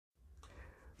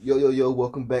Yo,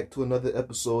 welcome back to another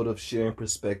episode of Sharing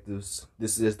Perspectives.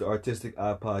 This is the Artistic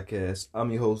Eye Podcast. I'm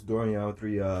your host, Dorian with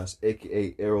 3 Eyes,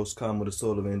 aka Eros, Comma, the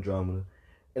Soul of Andromeda.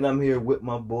 And I'm here with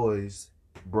my boys,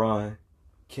 Bron,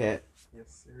 Cat.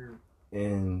 Yes, sir.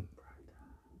 And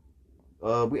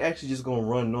we actually just gonna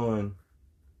run on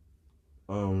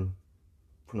from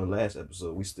the last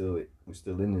episode. We still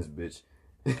in this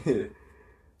bitch.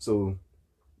 So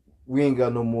we ain't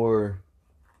got no more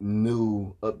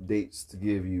new updates to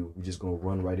give you. We're just gonna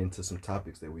run right into some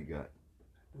topics that we got.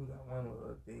 We got one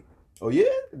little update. Oh yeah?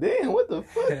 Damn, what the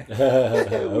fuck?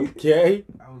 Okay.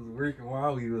 I was working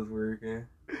while we was working.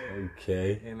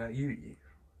 Okay. And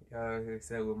y'all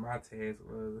said what my task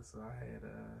was, so I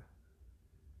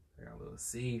got a little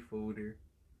save folder.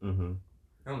 Mm-hmm.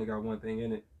 I only got one thing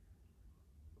in it,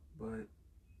 but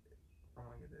I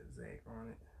want to get the exact on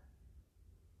it.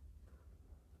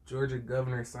 Georgia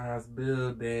governor signs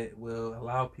bill that will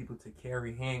allow people to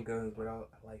carry handguns without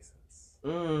a license.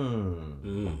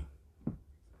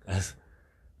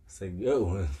 That's a good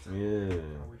one. Yeah.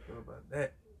 How we feel about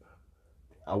that?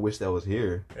 I wish that was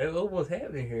here. It almost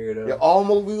happened here though. Yeah,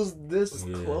 almost. We was this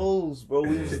Yeah. close, bro.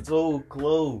 We was so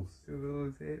close. It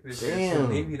almost happened. Damn. So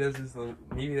maybe that's just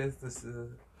a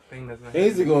thing that's not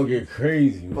Things are gonna get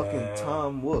crazy, Fucking man.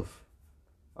 Tom Wolf,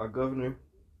 our governor.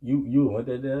 You want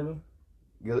that to happen?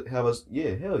 Have us?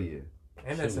 Yeah, hell yeah.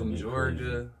 And that's Shit in would get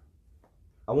Georgia.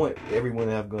 I want everyone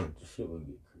to have guns. Shit will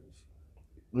get crazy.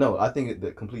 No, I think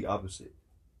the complete opposite.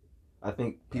 I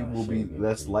think people will be shit get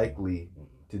less crazy. likely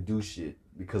to do shit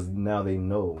because now they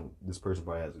know this person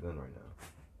probably has a gun right now.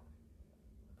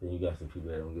 Then you got some people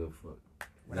that don't give a fuck.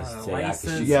 Without Let's a say I can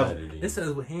license. shoot You have- somebody then. It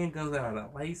says with handguns without a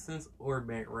license or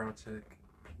background check.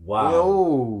 Wow.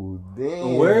 Yo,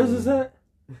 damn. Where is this at?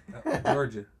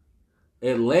 Georgia.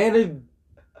 Atlanta.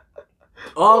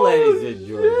 All that is in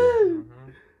Georgia. Mhm.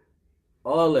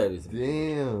 All that is.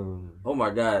 Damn. Oh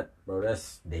my God, bro,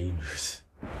 that's dangerous.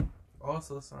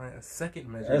 Also signed a second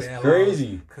measure That's that crazy.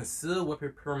 allows concealed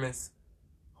weapon permits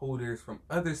holders from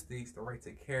other states the right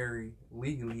to carry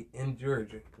legally in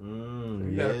Georgia.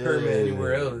 You got a permit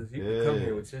anywhere else, you can come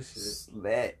here with your shit.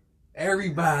 Slat.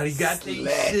 Everybody got their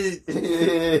Slat.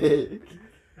 shit.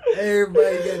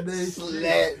 Everybody got their Slat.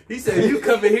 shit. He said, "You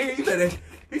come in here, you better."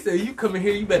 He said, "You come in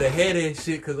here, you better have that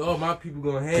shit, cause all my people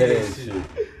gonna have that shit."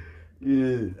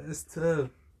 Yeah. That's tough.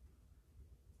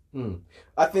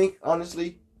 I think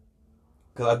honestly,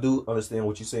 because I do understand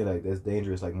what you're saying. Like that's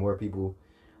dangerous. Like more people,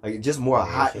 like just more Yeah,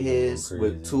 that shit hotheads gonna go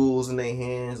with crazy. tools in their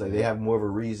hands. Like they have more of a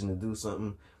reason to do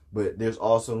something. But there's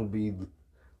also gonna be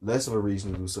less of a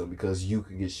reason to do something because you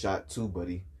could get shot too,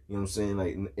 buddy. You know what I'm saying?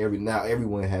 Like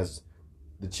everyone has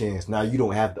the chance. Now you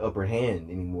don't have the upper hand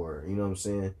anymore. You know what I'm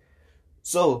saying?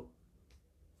 So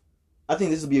I think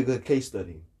this would be a good case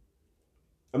study.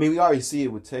 I mean, we already see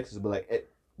it with Texas, but like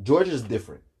Georgia's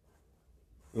different.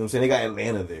 You know what I'm saying? They got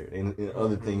Atlanta there and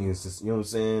other things. Just, you know what I'm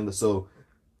saying? So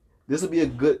this would be a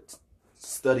good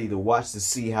study to watch to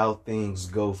see how things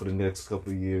go for the next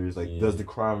couple of years. Like, does the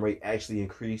crime rate actually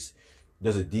increase?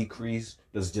 Does it decrease?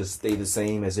 Does it just stay the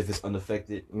same as if it's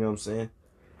unaffected? You know what I'm saying?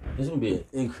 There's gonna be an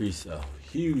increase, a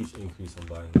huge increase on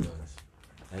buying guns,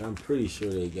 and I'm pretty sure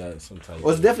they got some type.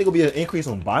 Well, it's definitely gonna be an increase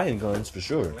on buying guns for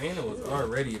sure. Atlanta was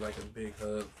already like a big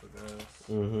hub for guns.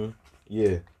 Mm-hmm.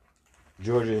 Yeah.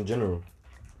 Georgia in general.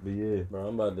 But yeah. Bro,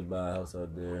 I'm about to buy a house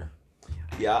out there.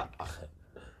 Yeah.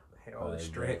 Had all the Like,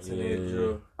 straps yeah. in there,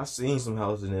 Joe. I seen some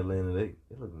houses in Atlanta. They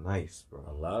look nice, A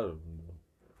bro. lot of them.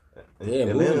 In Yeah,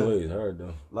 Atlanta, moving away is hard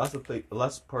though. lots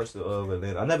of parts of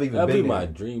Atlanta. I never even That'd be been my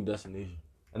there. dream destination.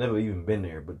 I never even been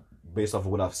there, but based off of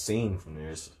what I've seen from there,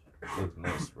 it looks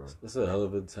nice, bro. It's a hell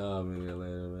of a time in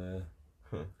Atlanta, man.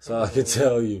 That's all I can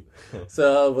tell you. It's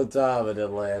a hell of a time in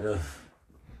Atlanta.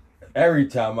 Every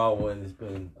time I went, it's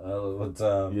been a hell of a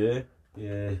time. Yeah.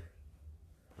 Yeah.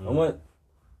 I went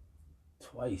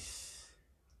twice.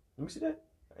 Let me see that.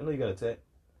 I know you got a tag.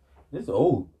 This is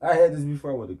old. I had this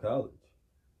before I went to college.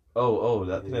 Oh,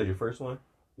 I think that was your first one.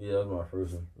 Yeah, that was my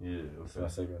first one. Yeah. That's my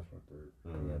second. That's my third.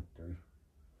 I got three.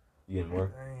 You getting more?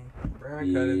 Dang, bro, I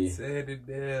Yeah. could have said it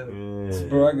down. Yeah.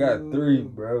 Bro, I got three,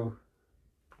 bro.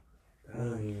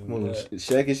 Come on,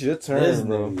 Shaq, it's your turn, This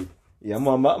bro. nigga. Yeah, I'm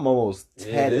almost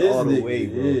tatted all the way,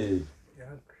 bro. Yeah. Yeah,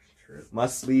 trip. My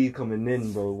sleeve coming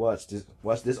in, bro. Watch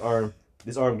this arm.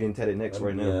 This arm getting tatted next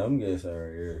right now. Yeah, I'm getting something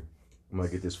right here. I'm gonna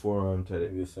get this forearm I'm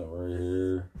tatted. getting something right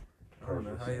here. I don't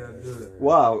know how y'all do it.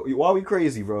 Wow, why we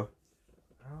crazy, bro?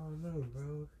 I don't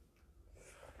know,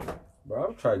 bro. Bro,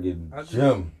 I'm trying to get I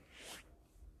gym.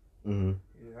 Mm-hmm.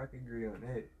 Yeah, I can agree on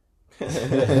that.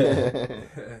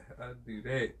 yeah, I'd do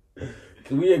that.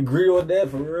 Can we agree on that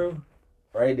for real?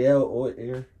 Right now or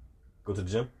air? Go to the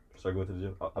gym. Start going to the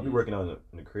gym. I'll be working out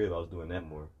in the crib. I was doing that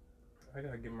more. I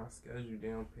gotta get my schedule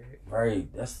down pat. Right,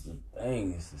 that's the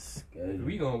thing. It's the schedule.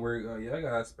 We gonna work out. Yeah, I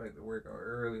gotta expect to work out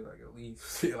early, like at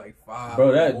least like 5.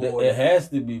 Bro, it has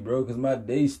to be, bro, because my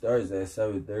day starts at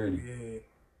 7:30. Yeah,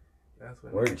 that's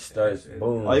when work starts.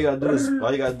 Boom. All you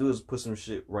gotta do is put some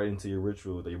shit right into your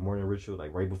ritual, like your morning ritual,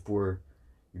 like right before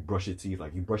you brush your teeth.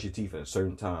 Like you brush your teeth at a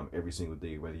certain time every single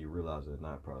day, whether you realize it or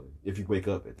not. Probably if you wake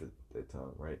up at that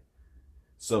time, right?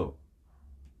 So.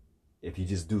 If you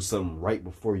just do something right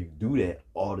before you do that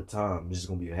all the time, it's just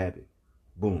going to be a habit.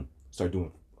 Boom. Start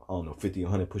doing, 50,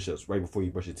 100 push-ups right before you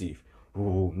brush your teeth.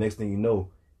 Boom. Next thing you know,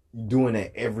 you're doing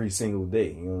that every single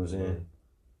day. You know what I'm saying?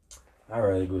 I'd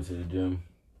rather go to the gym.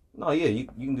 No, yeah, you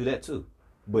can do that too.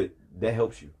 But that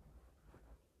helps you.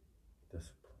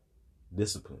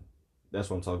 Discipline. That's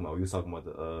what I'm talking about. We were talking about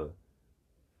the...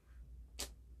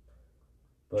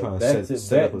 trying to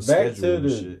set up a schedule and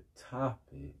shit.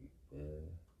 Topic. Yeah.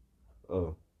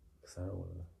 Oh. I don't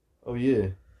wanna... Oh, yeah.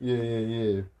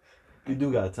 Yeah. We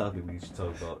do got a topic we should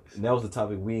talk about. And that was the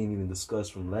topic we ain't even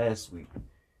discussed from last week,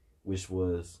 which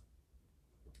was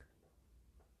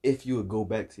if you would go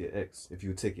back to your ex, if you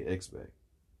would take your ex back.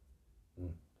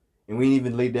 And we didn't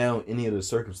even lay down any of the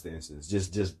circumstances.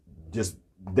 Just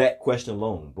that question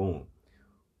alone. Boom.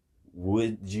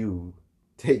 Would you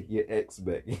take your ex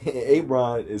back?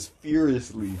 Bron is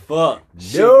furiously fuck.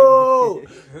 No.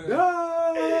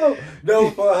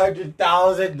 No for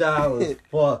 $100,000.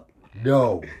 Fuck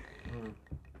no.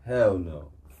 Hell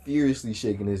no. Furiously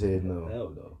shaking his head no. Hell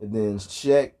no. And then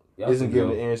Shaq isn't giving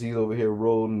the answer. He's over here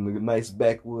rolling the nice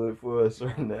backwood for us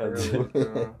right now. They're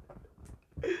gonna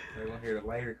hear the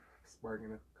lighter sparking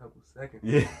in a couple seconds.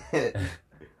 Yeah.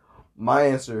 My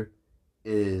answer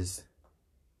is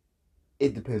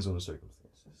it depends on the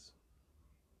circumstances.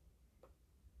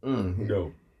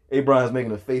 No. Bron's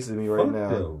making a face at me right Fuck now.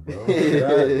 no, bro.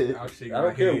 I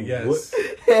don't care. Yes.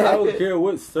 I don't care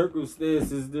what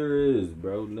circumstances there is,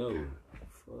 bro. No.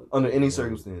 Fuck Under any no.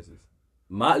 circumstances.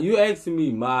 You asking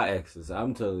me my exes?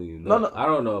 I'm telling you. No. I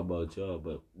don't know about y'all,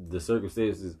 but the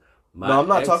circumstances. No, I'm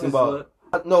not talking about.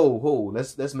 No, hold.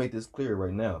 Let's make this clear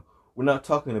right now. We're not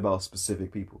talking about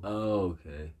specific people. Oh,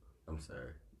 okay. I'm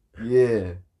sorry.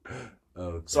 Yeah.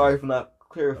 Okay. Sorry for not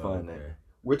clarifying that.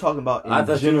 We're talking about in I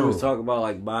thought general. you was talking about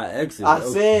like my exes. I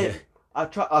said I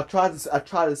tried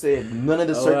to say none of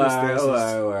the circumstances.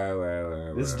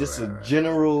 Right. This is just a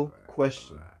general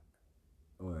question.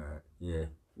 Right. Yeah.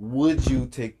 Would you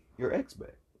take your ex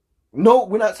back? No,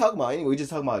 we're not talking about anyway. We're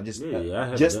just talking about just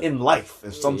in life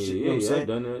and some shit. You know what I'm saying? I've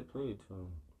done that plenty of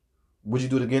times. Would you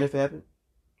do it again if it happened?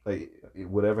 Like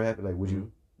whatever happened, like would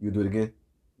you do it again?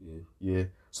 Yeah.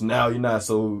 So now you're not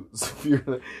so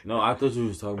severe. No, I thought you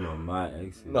was talking about my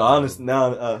ex. No, honestly,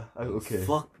 now okay.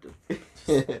 Fuck them.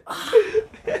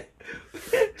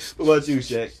 What about you,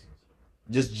 Shaq?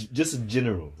 Just in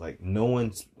general, like no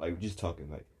one's like just talking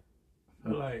like.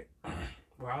 I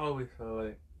always feel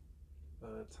like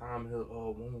time heals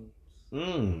all wounds.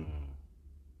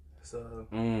 So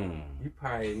you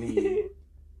probably need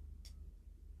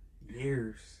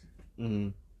years.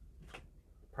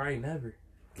 Probably never.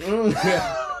 What the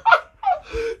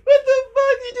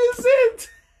fuck you just said?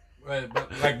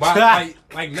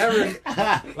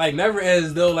 But never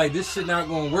as though like this shit not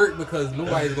gonna work because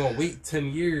nobody's gonna wait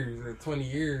 10 years or 20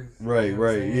 years. Right,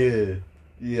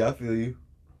 yeah, I feel you.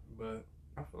 But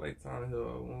I feel like time heals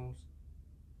all wounds.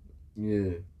 Yeah.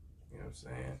 You know what I'm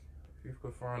saying? If you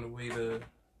could find a way to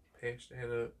patch that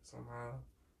up somehow,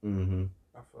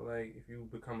 I feel like if you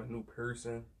become a new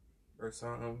person or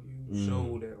something, you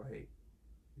show that like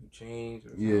you change or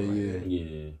something.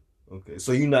 Yeah. Okay,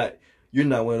 so you're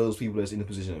not one of those people that's in the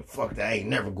position of fuck that I ain't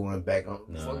never going back on.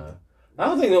 Nah. I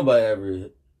don't think nobody ever.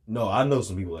 No, I know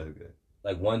some people like that.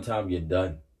 Like one time you're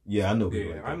done. Yeah, I know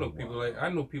people like that. I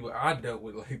know people I dealt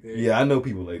with like that. Yeah, I know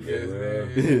people like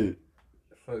that. Yeah.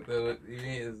 Fuck that.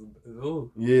 It's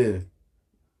old. Yeah.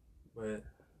 But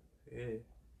yeah.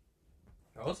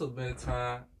 Also been a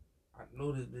time I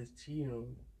noticed this cheating on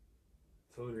me.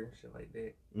 Told her and shit like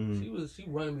that. She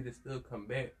wanted me to still come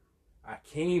back. I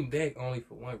came back only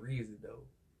for one reason though.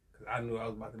 Cause I knew I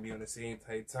was about to be on the same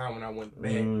type time when I went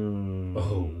back.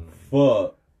 Oh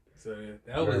fuck. So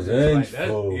that was just like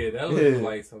that was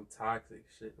like some toxic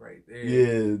shit right there.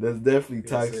 Yeah, that's definitely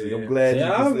toxic. Yeah. I'm glad you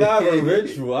I'm not a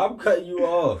ritual. I'm cutting you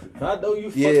off. If I know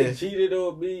you fucking cheated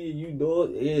on me and you know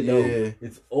it,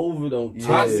 it's over though.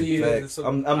 Toxic. So,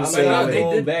 I'm the same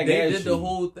way. They did the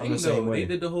whole thing though. Way. They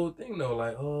did the whole thing though.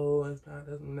 Like, oh, that's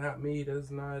not me. That's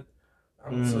not.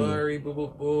 I'm sorry. Boo boo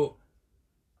boo.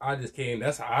 I just came.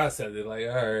 That's how I said it. Like,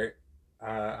 all right,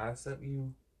 I accept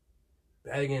you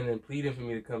begging and pleading for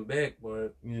me to come back,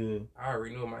 but yeah, I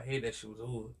already knew in my head that shit was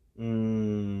over.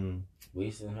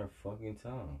 Wasting her fucking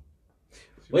time.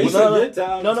 Wasting your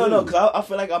time. No. Cause I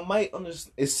feel like I might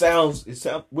understand. It sounds,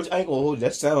 which I ain't gonna hold you.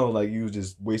 That sounds like you was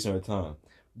just wasting her time.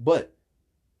 But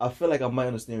I feel like I might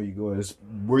understand where you're going.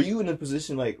 Were you in a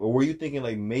position like, or were you thinking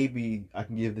like, maybe I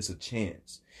can give this a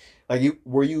chance? Like,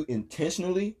 were you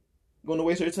intentionally going to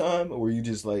waste her time, or were you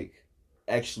just like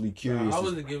actually curious? I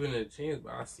wasn't giving it a chance,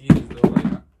 but I see it as though like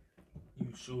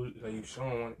you showing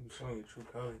your true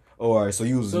colors. Oh, all right. So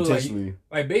you was intentionally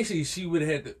like basically she would have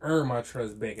had to earn my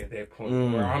trust back at that point,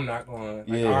 where I'm not going.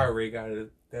 Like, I already got to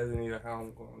designate how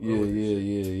I'm going.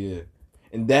 Yeah.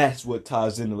 And that's what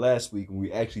ties into last week when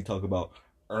we actually talk about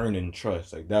earning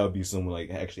trust. Like, that would be someone like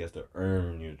actually has to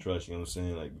earn your trust. You know what I'm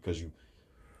saying? Like, because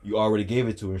you already gave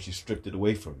it to her and she stripped it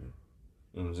away from you.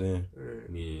 You know what I'm saying?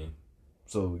 Yeah.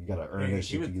 So you gotta earn that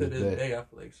shit to get it back. To this day, I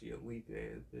feel like she a weak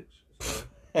ass bitch.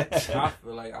 So I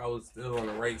feel like I was still on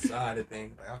the right side of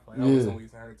things. Like, I feel like I wasn't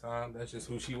wasting her time. That's just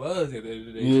who she was at the end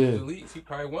of the day. She was elite. She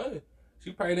probably won.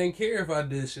 She probably didn't care if I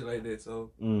did shit like that.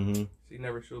 So she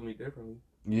never showed me differently.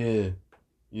 Yeah,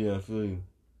 I feel you.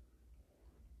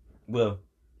 Well,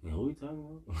 who we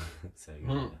talking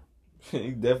about?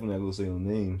 You definitely not gonna say no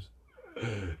names.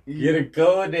 Get a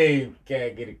code name.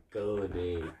 Can't get a code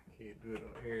name. Can't do it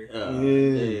on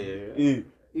air. Yeah.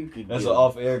 That's an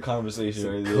off-air conversation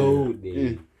right there. Code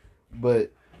name.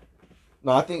 But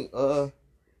no, I think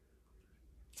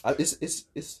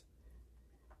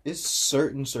it's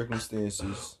certain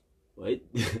circumstances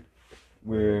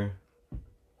where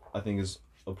I think it's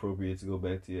appropriate to go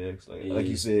back to your ex. Like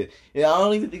you said, I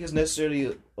don't even think it's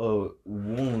necessarily a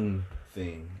one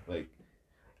thing. Like,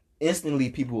 instantly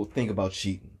people think about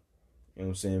cheating. You know what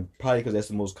I'm saying? Probably because that's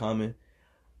the most common.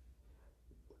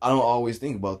 I don't always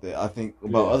think about that. I think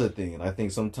about other things. I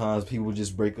think sometimes people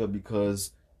just break up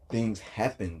because things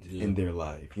happened in their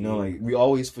life. You know, like, we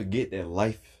always forget that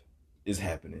life is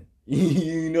happening.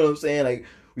 You know what I'm saying? Like,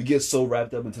 we get so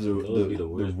wrapped up into the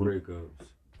worst breakups.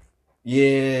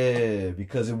 Yeah,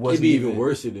 because it wasn't. It'd be even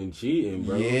worse than cheating,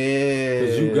 bro. Yeah,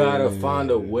 because you gotta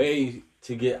find a way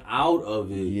to get out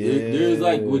of it. Yeah. There's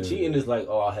like, with cheating, it's like,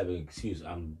 oh, I have an excuse.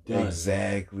 I'm done.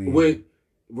 Exactly. With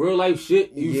real life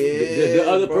shit, the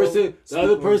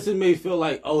other person may feel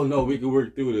like, oh no, we can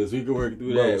work through this. We can work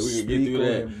through that. We can get through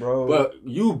that, bro. But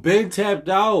you been tapped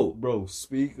out, bro.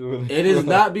 Speak. It is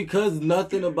not because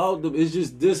nothing about them. It's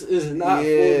just, this is not for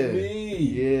me.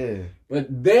 Yeah.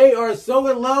 But they are so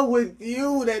in love with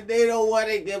you that they don't want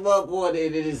to give up on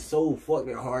it. It is so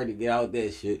fucking hard to get out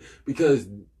that shit, because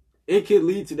it could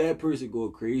lead to that person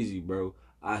going crazy, bro.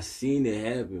 I seen it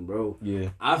happen, bro.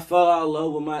 Yeah. I fell out of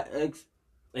love with my ex,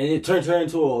 and it turned her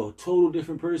into a total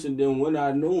different person than when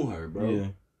I knew her, bro. Yeah.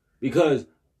 Because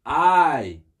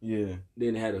I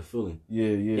didn't have a feeling.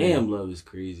 Yeah. Damn, love is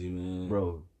crazy, man.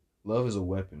 Bro, love is a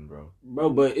weapon, bro.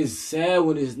 Bro, but it's sad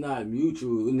when it's not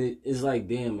mutual. And it's like,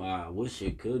 damn, I wish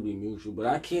it could be mutual, but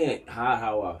I can't hide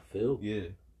how I feel. Yeah.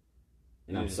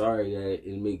 And I'm sorry that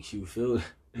it makes you feel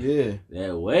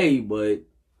that way, but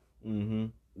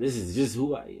this is just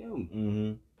who I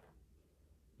am.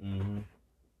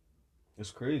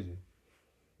 It's crazy.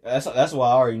 That's why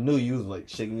I already knew you was like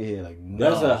shaking your head like, nah.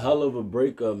 That's a hell of a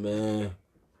breakup, man.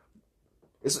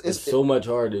 It's so much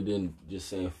harder than just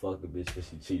saying fuck a bitch because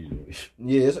she cheated on me.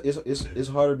 Yeah, it's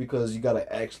harder because you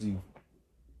gotta actually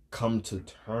come to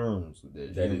terms with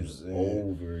that. That is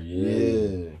over,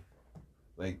 yeah.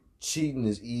 Like, cheating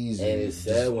is easy. And it's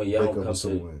sad when y'all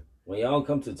don't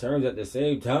come to terms at the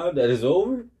same time that it's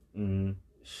over.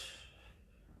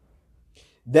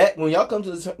 That when y'all come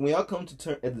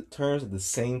to terms at the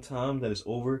same time that it's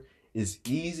over is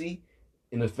easy,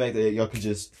 in the fact that y'all can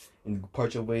just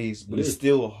part your ways, but it's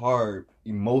still hard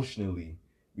emotionally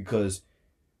because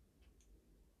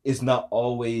it's not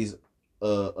always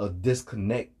a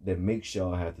disconnect that makes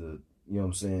y'all have to, you know what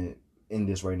I'm saying, end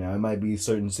this right now. It might be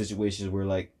certain situations where,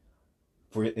 like,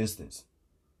 for instance,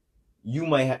 you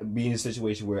might be in a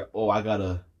situation where, I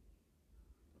gotta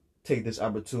take this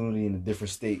opportunity in a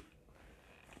different state.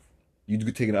 You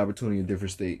could take an opportunity in a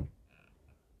different state.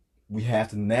 We have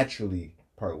to naturally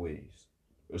part ways,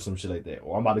 or some shit like that.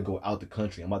 Or I'm about to go out the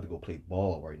country. I'm about to go play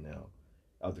ball right now,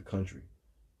 out the country.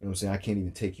 You know what I'm saying? I can't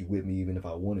even take you with me, even if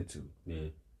I wanted to. Yeah.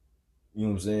 You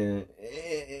know what I'm saying?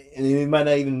 And it might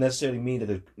not even necessarily mean that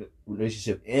the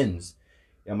relationship ends.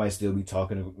 I might still be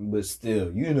talking, but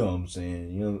still, you know what I'm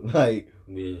saying? You know, like,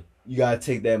 you gotta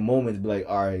take that moment to be like,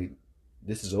 all right,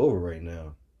 this is over right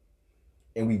now.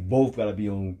 And we both gotta be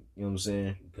on, you know what I'm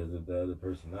saying? Because of the other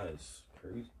person, that's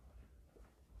crazy.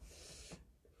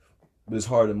 But it's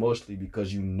hard emotionally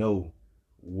because you know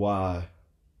why,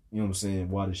 you know what I'm saying,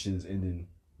 why the shit is ending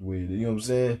the way it is, you know what I'm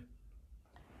saying?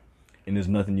 And there's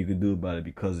nothing you can do about it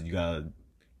because you gotta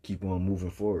keep on moving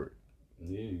forward.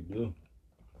 Yeah, you do.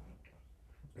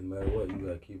 No matter what, you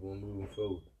gotta keep on moving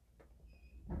forward.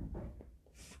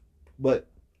 But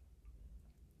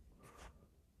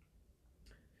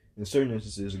in certain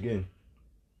instances, again,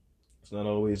 it's not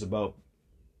always about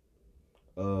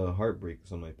heartbreak or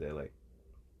something like that. Like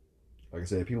I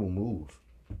said, people move.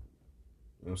 You know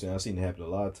what I'm saying? I've seen it happen a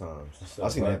lot of times.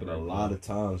 I've seen it happen a lot of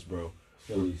times, bro.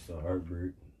 Still leads to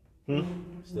heartbreak.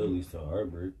 Still leads to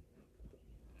heartbreak.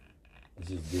 It's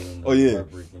just dealing with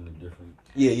heartbreak in a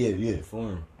different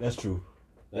form. That's true.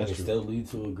 That can still lead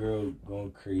to a girl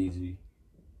going crazy.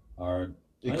 Or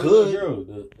it could. The girl,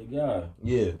 the guy.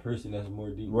 Yeah. The person that's more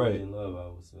deeply in love, I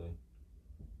would say.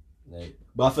 Like,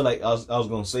 but I feel like I was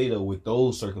gonna say though, with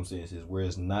those circumstances where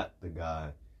it's not the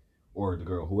guy or the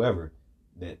girl, whoever,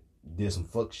 that did some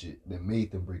fuck shit that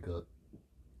made them break up,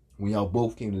 when y'all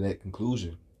both came to that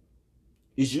conclusion,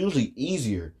 it's usually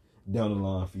easier down the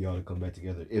line for y'all to come back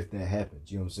together if that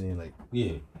happens. You know what I'm saying? Like,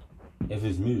 yeah. If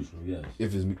it's mutual, yes.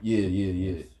 If it's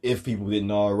yes. If people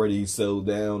didn't already settle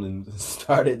down and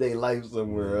started their life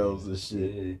somewhere else and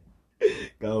shit. Yeah.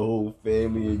 Got a whole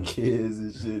family and kids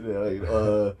and shit. Like,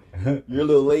 you're a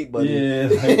little late, buddy. Yeah,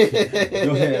 like,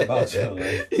 go ahead about your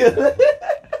life.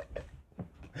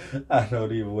 I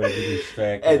don't even want to be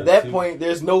distracted. At that point,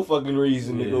 there's no fucking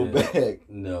reason to go back.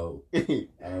 No. I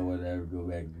don't want to ever go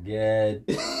back again.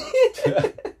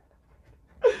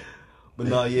 But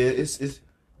no, it's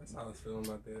that's how I was feeling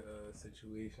about that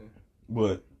situation.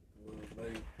 What?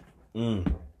 Like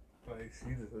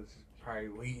she was probably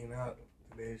waiting out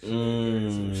that shit,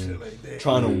 some shit like that.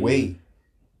 Trying to wait.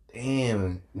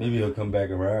 Damn. Maybe he'll come back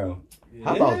around. Yeah.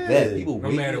 How about that? People no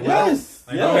wait. Matter what,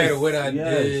 no matter what I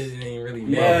did, it ain't really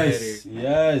matter.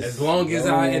 Yes. As long as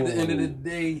at the end of the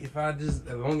day, as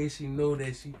long as she know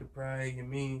that she could probably have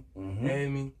me,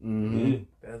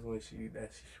 that's when she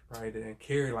probably didn't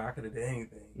care. Like I could have done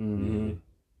anything.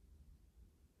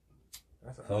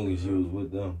 As long as you was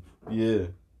with them. Yeah.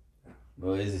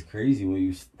 Bro, it's just crazy when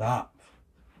you stop.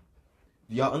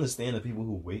 Do y'all understand the people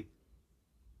who wait?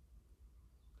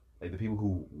 Like the people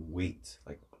who wait,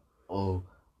 like, oh,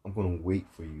 I'm gonna wait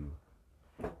for you.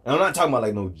 And I'm not talking about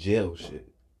like no jail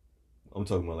shit. I'm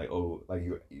talking about like, oh, like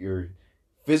you're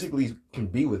physically can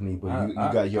be with me, but you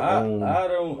got your own. I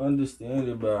don't understand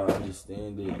it, but I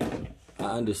understand it.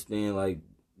 I understand like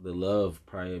the love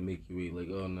probably make you wait. Like,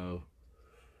 oh no,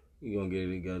 you gonna get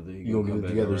it together. You gonna get it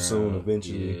together soon,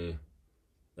 eventually. Yeah,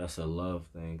 that's a love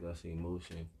thing. That's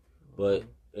emotion, but.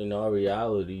 In all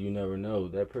reality, you never know.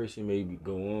 That person may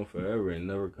go on forever and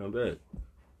never come back.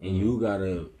 And you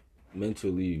gotta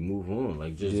mentally move on.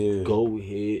 Like, just go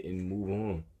ahead and move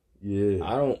on. Yeah.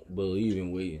 I don't believe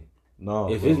in waiting.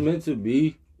 No. If it's meant to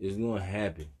be, it's gonna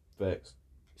happen. Facts.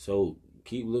 So,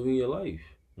 keep living your life.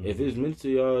 If it's meant to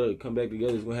y'all to come back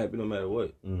together, it's gonna happen no matter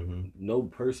what. No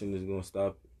person is gonna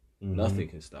stop it. Nothing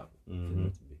can stop it. If it's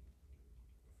meant to be.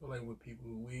 I feel like with people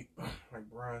who wait, like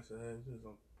Bron said, it's just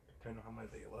depending on how much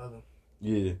they love them.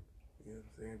 Yeah. You know what I'm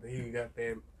saying? They even got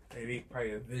that, they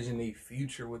probably envision a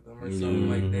future with them or something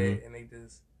like that, and they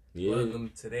just love them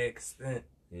to that extent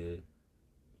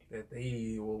that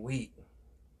they will wait.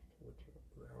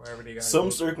 However they got some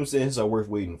circumstances are worth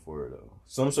waiting for, though.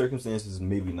 Some circumstances,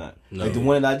 maybe not. No. Like the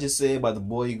one that I just said about the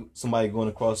boy, somebody going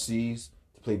across seas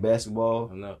to play basketball.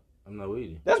 I'm not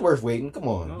waiting. That's worth waiting. Come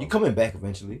on. No. You're coming back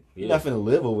eventually. You're not finna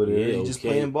live over there. You're just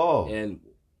playing ball. And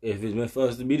if it's meant for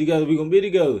us to be together, we're going to be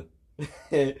together.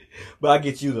 But I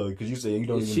get you, though, because you say you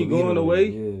don't if even believe going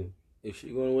away, If she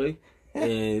going away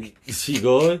and she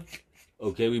going,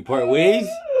 okay, we part ways.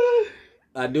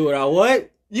 I do what I want.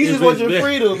 You just want your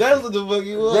freedom. That's what the fuck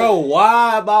you want. Bro,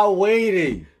 why am I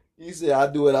waiting? You said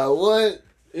I do what I want.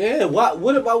 Yeah,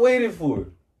 what am I waiting for?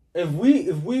 If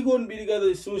we going to be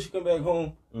together as soon as she come back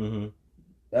home,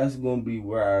 that's going to be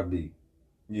where I be.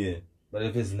 Yeah. But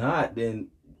if it's not, then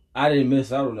I didn't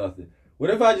miss out on nothing. What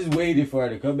if I just waited for her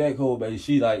to come back home and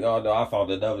she like, oh no, I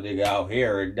found another nigga out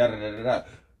here and da da da da da.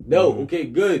 No, okay,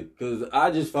 good, because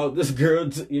I just found this girl.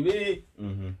 You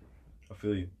mean? I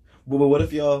feel you. But what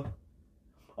if y'all?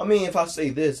 I mean, if I say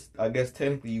this, I guess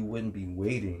technically you wouldn't be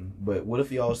waiting. But what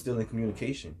if y'all still in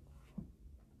communication?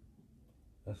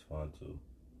 That's fine too.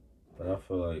 But I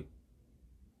feel like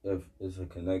if it's a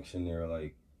connection there,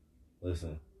 like,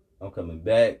 listen, I'm coming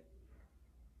back.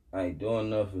 I ain't doing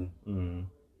nothing.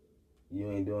 You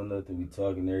ain't doing nothing. We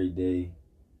talking every day.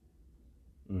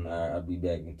 I'll be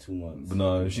back in 2 months. But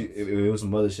no, if it was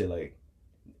some other shit, like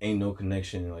ain't no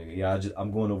connection. Like, yeah,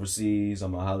 I'm going overseas.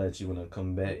 I'm gonna holler at you when I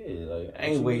come back. Yeah, like I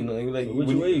ain't waiting. Like, what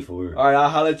you waiting for? All right, I'll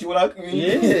holler at you when I come.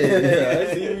 Yeah,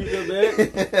 I see you come back.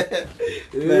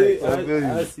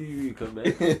 Yeah, I see you come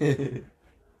back.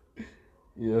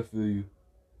 Yeah, I feel you.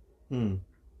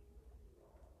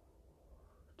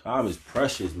 Time is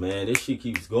precious, man. This shit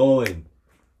keeps going.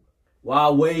 Why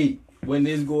wait when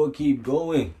this gonna keep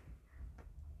going?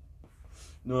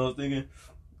 You know what I was thinking?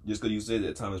 Just because you said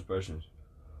that time is precious.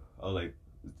 I was like,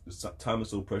 time is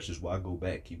so precious, why go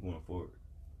back, keep going forward?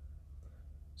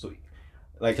 So,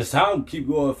 like... Because time keep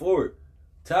going forward.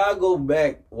 Time go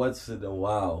back once in a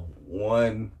while.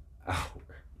 1 hour.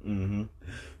 Mm-hmm.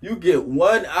 You get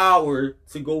 1 hour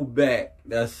to go back.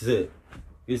 That's it.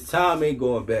 Because time ain't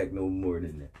going back no more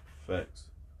than that. Facts.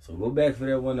 So go back for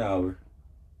that 1 hour.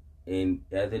 And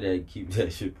after that, keep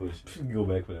that shit pushing. Go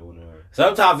back for that 1 hour.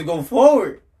 Sometimes it go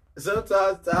forward.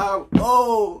 Sometimes time,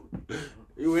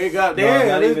 you ain't got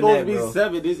there. No, It's supposed to be bro.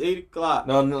 7. It's 8 o'clock.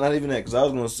 No, not even that. Because I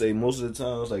was going to say, most of the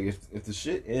time, it's like, if the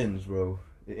shit ends, bro,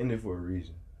 it ended for a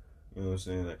reason. You know what I'm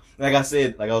saying? Like I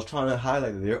said, like I was trying to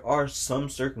highlight that there are some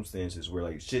circumstances where,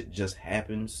 like, shit just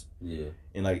happens. Yeah.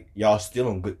 And, like, y'all still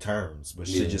on good terms, but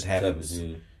shit just happens.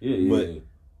 Yeah. But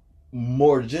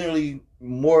more generally,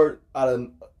 more out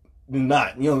of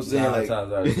not. You know what I'm saying? Like,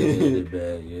 times out of 10, it ended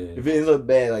bad, yeah. If it ends up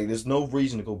bad, like, there's no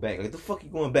reason to go back. Like, the fuck you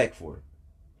going back for?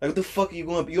 Like, what the fuck are you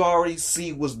going? You already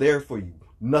see what's there for you.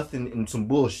 Nothing and some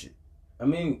bullshit. I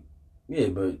mean, yeah,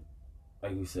 but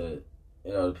like you said,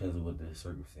 it all depends on what the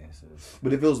circumstance is.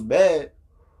 But if it was bad,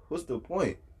 what's the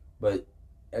point? But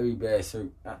every bad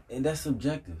and that's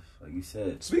subjective, like you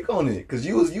said. Speak on it, cause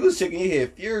you was shaking your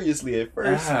head furiously at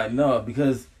first. No,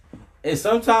 because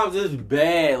sometimes it's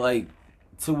bad, like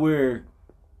to where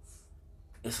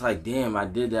it's like, damn, I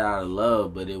did that out of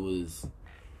love, but it was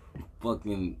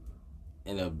fucking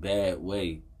in a bad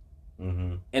way.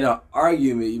 Mm-hmm. In an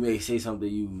argument, you may say something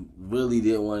you really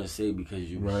didn't want to say because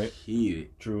you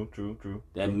heated. True.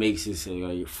 That makes it say,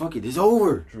 like, fuck it, it's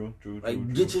over. True.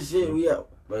 Like, get your shit, we out.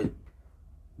 But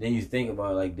then you think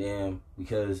about it, like, damn,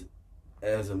 because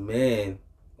as a man,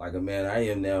 like a man I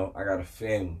am now, I got a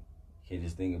family. You can't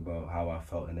just think about how I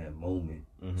felt in that moment.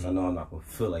 Mm-hmm. So I know I'm not going to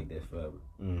feel like that forever.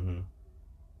 Mm-hmm.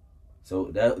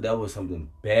 So that was something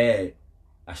bad.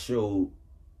 I showed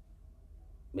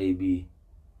maybe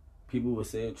people would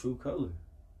say a true color.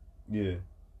 Yeah.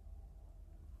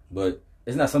 But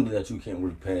it's not something that you can't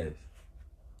work past.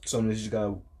 Something that you just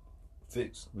gotta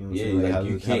fix. You know what I'm Yeah, saying? like how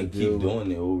you can't keep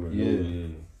doing it over and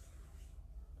over.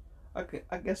 Yeah.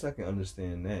 I guess I can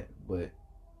understand that, but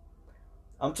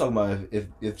I'm talking about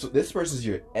if this person's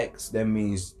your ex, that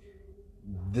means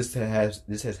this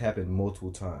has happened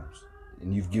multiple times,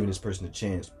 and you've given this person a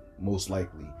chance, most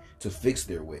likely, to fix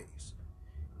their ways,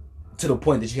 to the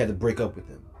point that you had to break up with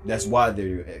them. That's why they're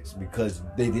your ex, because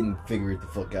they didn't figure it the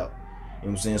fuck out. You know what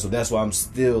I'm saying? So that's why I'm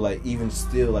still like, even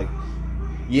still like,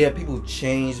 yeah, people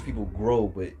change, people grow,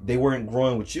 but they weren't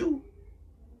growing with you. You know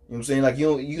what I'm saying? Like,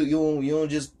 you don't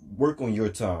just work on your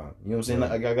time. You know what I'm saying?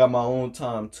 Like, I got my own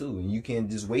time too, and you can't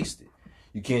just waste it.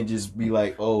 You can't just be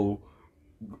like, oh,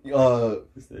 you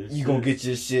gonna get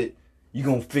your shit, you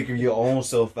gonna figure your own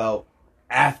self out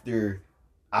after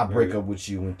I break up with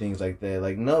you and things like that.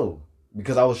 Like, no.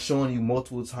 Because I was showing you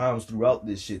multiple times throughout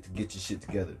this shit to get your shit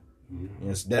together. Mm-hmm.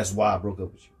 And that's why I broke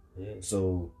up with you. Yeah.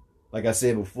 So, like I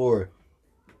said before,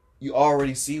 you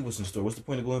already see what's in store. What's the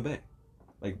point of going back?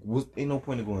 Like, ain't no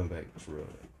point of going back, for real.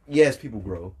 Yes, people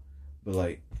grow, but,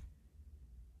 like,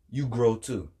 you grow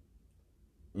too.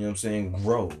 You know what I'm saying?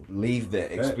 Grow. Leave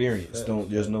that experience.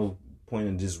 There's no point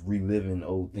in just reliving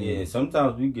old things. Yeah,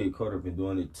 sometimes we get caught up in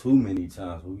doing it too many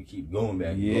times, but we keep going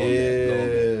back. Yeah.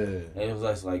 Going back. And it was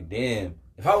just like, damn,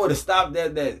 if I would have stopped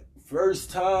that first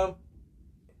time.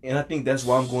 And I think that's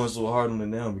why I'm going so hard on it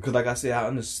now. Because like I said, I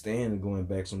understand going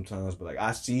back sometimes, but like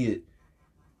I see it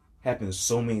happen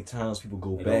so many times, people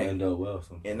go back. Don't end up well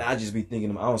sometimes. And I just be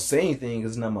thinking, I don't say anything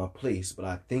because it's not my place, but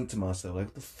I think to myself, like,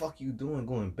 what the fuck you doing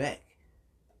going back?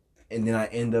 And then I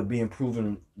end up being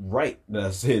proven right that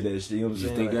I said that shit. You know what I'm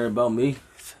saying? You think that about me?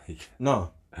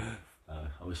 No.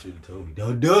 I wish you had told me,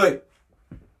 don't do it.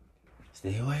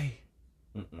 Stay away.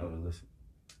 I would listen.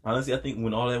 Honestly, I think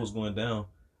when all that was going down,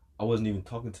 I wasn't even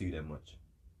talking to you that much.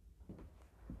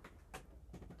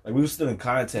 Like, we were still in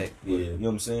contact. Yeah. You know what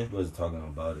I'm saying? We wasn't talking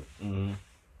about it. Mm-hmm.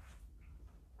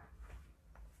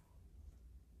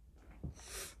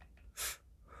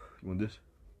 You want this?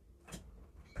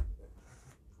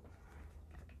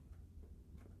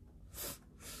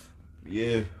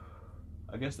 Yeah,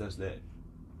 I guess that's that.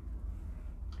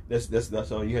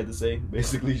 That's all you had to say.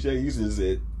 Basically, Shay, you just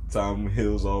said time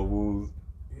heals all wounds.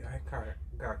 Yeah, I kind of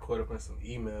got caught up in some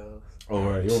emails. Oh,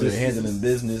 right. You're over there handling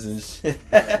business and shit.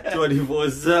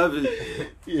 24/7.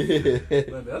 Yeah.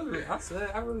 But the other, I feel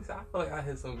like I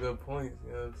hit some good points.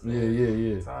 You know what I'm saying?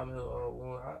 Yeah. Time to heal all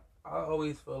wounds. I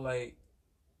always feel like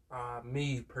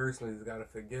me personally has got a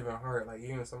forgiving heart. Like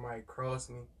even if somebody crossed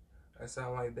me, or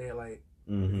something like that. Like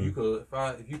if you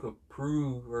could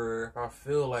prove, or if I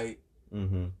feel like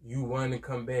you want to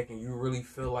come back and you really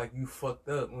feel like you fucked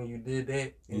up when you did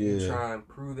that, and you try and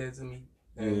prove that to me,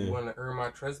 and you want to earn my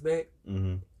trust back,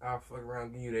 I'll fuck around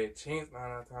and give you that chance 9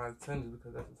 out of 10 just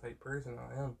because that's the type of person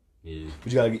I am. Yeah.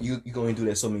 But you can only do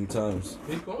that so many times.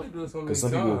 You can only do it so many times. Because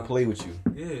some people will play with you.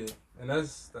 Yeah, and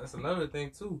that's another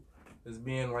thing too, is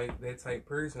being like that type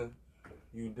person.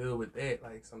 You deal with that,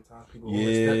 like sometimes people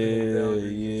overstep in their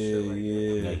boundaries and shit like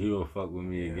that. Like he will fuck with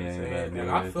me again. And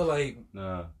I feel like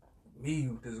me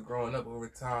just growing up over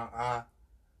time, I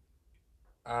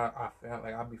found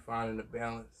like I be finding the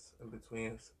balance in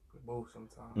between both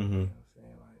sometimes. You know what I'm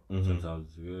saying? Like sometimes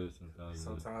it's good,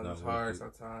 sometimes it's hard,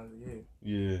 sometimes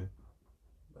Yeah.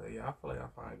 But yeah, I feel like I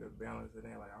find a good balance in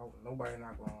there. Like nobody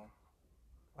not going.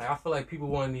 Like I feel like people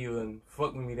wouldn't even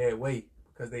fuck with me that way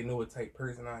because they know what type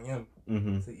person I am.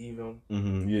 To even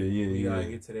we gotta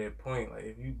get to that point. Like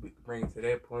if you bring it to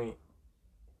that point,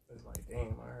 it's like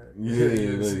damn, I heard.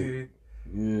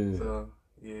 Yeah. So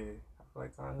yeah, I feel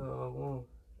like time to heal all wounds,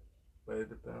 but it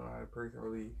depends on how the person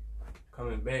really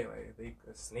coming back. Like if they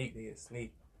a snake, they a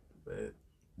snake, but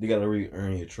they gotta really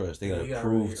earn your trust. They gotta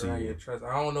prove really to earn you. Your trust.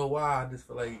 I don't know why. I just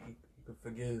feel like you can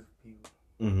forgive people.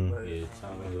 But, yeah,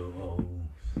 time to heal all wounds.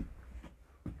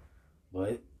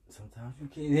 But sometimes you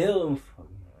can't heal them.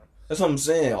 That's what I'm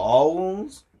saying. All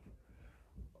wounds.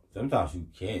 Sometimes you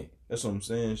can't. That's what I'm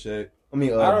saying, Shaq. I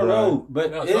mean, I don't know,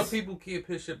 but some people can't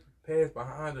push it past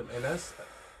behind them, and that's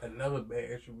another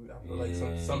bad attribute. I feel like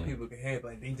some people can have,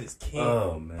 like they just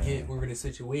can't get over the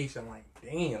situation. Like,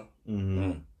 damn,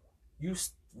 you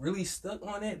really stuck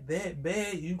on that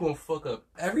bad? You gonna fuck up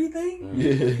everything?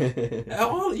 Yeah,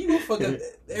 all you gonna fuck up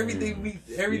everything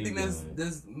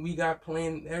that's we got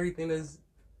planned. Everything that's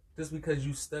just because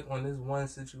you stuck on this one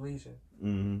situation.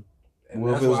 And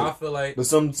that's why I feel like. But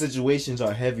some situations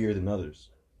are heavier than others.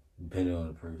 Depending on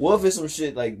the person. What if it's some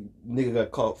shit like nigga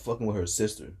got caught fucking with her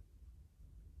sister?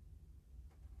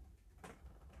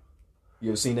 You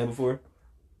ever seen that before?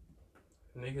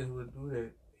 Niggas would do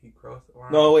that. He crossed the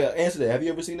line. No, wait, answer that. Have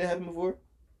you ever seen that happen before?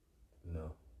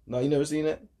 No. No, you never seen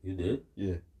that? You did? Yeah.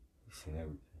 You seen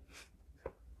everything.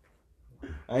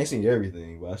 I ain't seen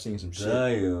everything, but I've seen some shit.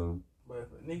 Damn. But if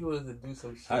a nigga was to do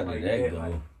some shit How like did that that, go?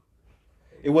 like,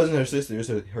 It wasn't her sister, it was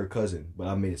her cousin, but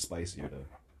I made it spicier though.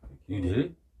 You did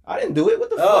it? I didn't do it. What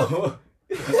the fuck?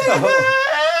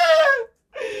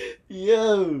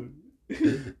 Yo.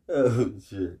 Oh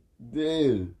shit.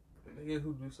 Damn. Niggas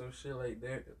who do some shit like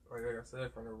that, like I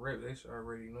said from the rip, they should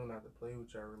already know not to play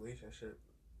with your relationship.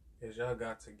 As y'all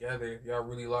got together, y'all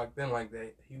really locked in like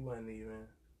that, he wasn't even.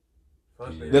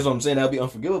 Fuck that. That's what I'm saying. That'd be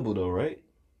unforgivable though, right?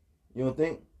 You don't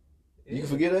think? You can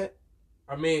forget that?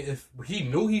 I mean, if he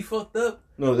knew he fucked up.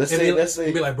 No, let's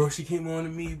say. Be like, bro, she came on to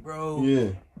me, bro.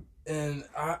 Yeah. And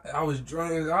I was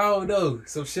drunk. I don't know,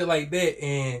 some shit like that,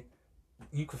 and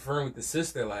you confirm with the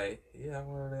sister, like, yeah, I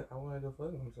wanted to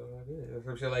fuck him, so I did, or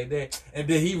some shit like that. And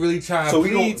then he really trying to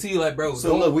plead to you, like, bro.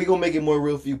 So look, we gonna make it more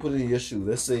real for you. Put it in your shoe.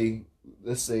 Let's say,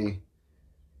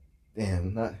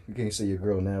 damn, not you can't say your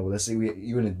girl now, but let's say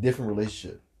you're in a different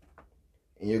relationship,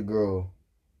 and your girl,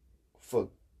 fuck,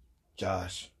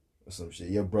 Josh or some shit,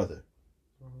 your brother.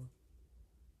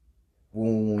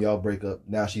 Boom, y'all break up.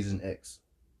 Now she's an ex.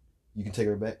 You can take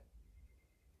her back.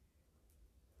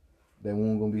 That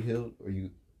wound gonna be healed, or you?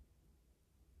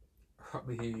 I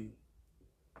mean,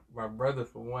 my brother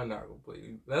for one not gonna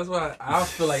play. That's why I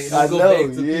feel like it'll go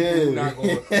back to people who not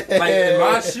gonna like in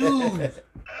my shoes.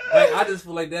 Like I just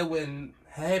feel like that wouldn't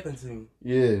happen to me.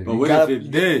 Yeah, but what if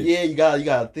it did? Yeah, you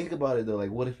gotta think about it though.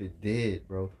 Like, what if it did,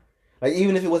 bro? Like,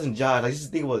 even if it wasn't Josh, like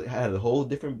just think about it, had a whole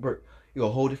different, a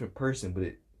whole different person,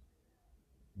 but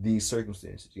these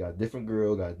circumstances, you got a different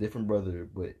girl, got a different brother,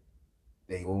 but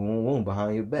they won't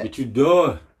behind your back. What you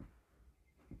doing?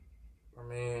 I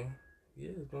mean,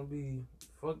 yeah, it's gonna be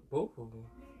fuck both of them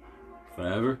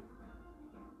forever.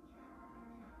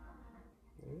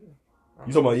 Yeah.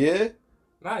 You talking about yeah?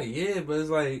 Not yeah, but it's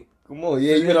like, come on,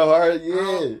 yeah, you hit a hard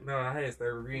yeah. No, I had to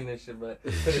start reading that shit, but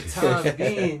for the time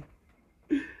being,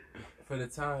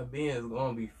 it's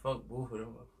gonna be fuck both of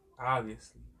them,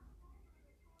 obviously.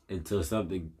 Until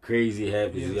something crazy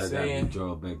happens, you gotta be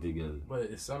drawn back together. But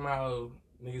if somehow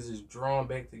niggas is drawn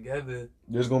back together,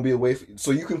 there's gonna be a way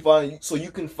so you can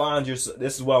find yourself.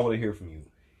 This is what I want to hear from you.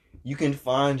 you can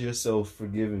find yourself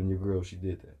forgiving your girl if she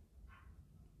did that.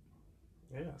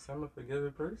 Yeah, so I'm a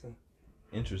forgiving person.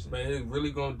 Interesting. But it's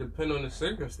really gonna depend on the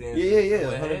circumstances.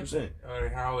 Yeah, 100%. Or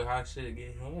how shit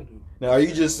get handled. Now, are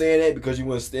you just saying that because you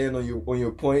want to stand on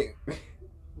your point?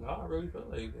 No, I really feel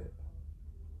like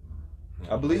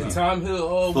that. I believe you. Time Hill,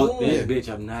 oh, Fuck boom. that bitch.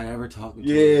 I'm not ever talking to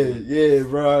her. Yeah,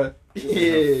 bro.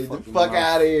 Yeah, the fuck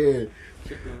out of here.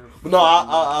 But no,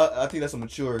 I think that's a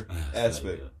mature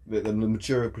aspect, the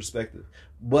mature perspective.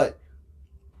 But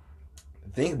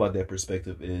the thing about that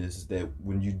perspective is that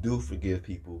when you do forgive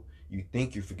people, you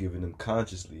think you're forgiving them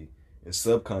consciously, and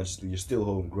subconsciously you're still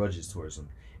holding grudges towards them.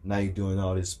 Now you're doing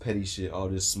all this petty shit, all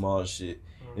this small shit,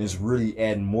 and it's really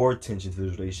adding more tension to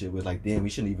this relationship. With like, damn, we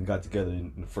shouldn't even got together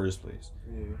in the first place.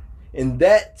 Yeah. And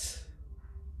that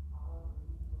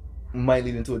might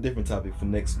lead into a different topic for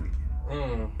next week.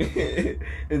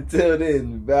 Until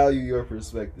then, value your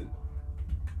perspective.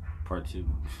 Part 2.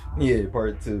 Yeah,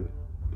 part 2.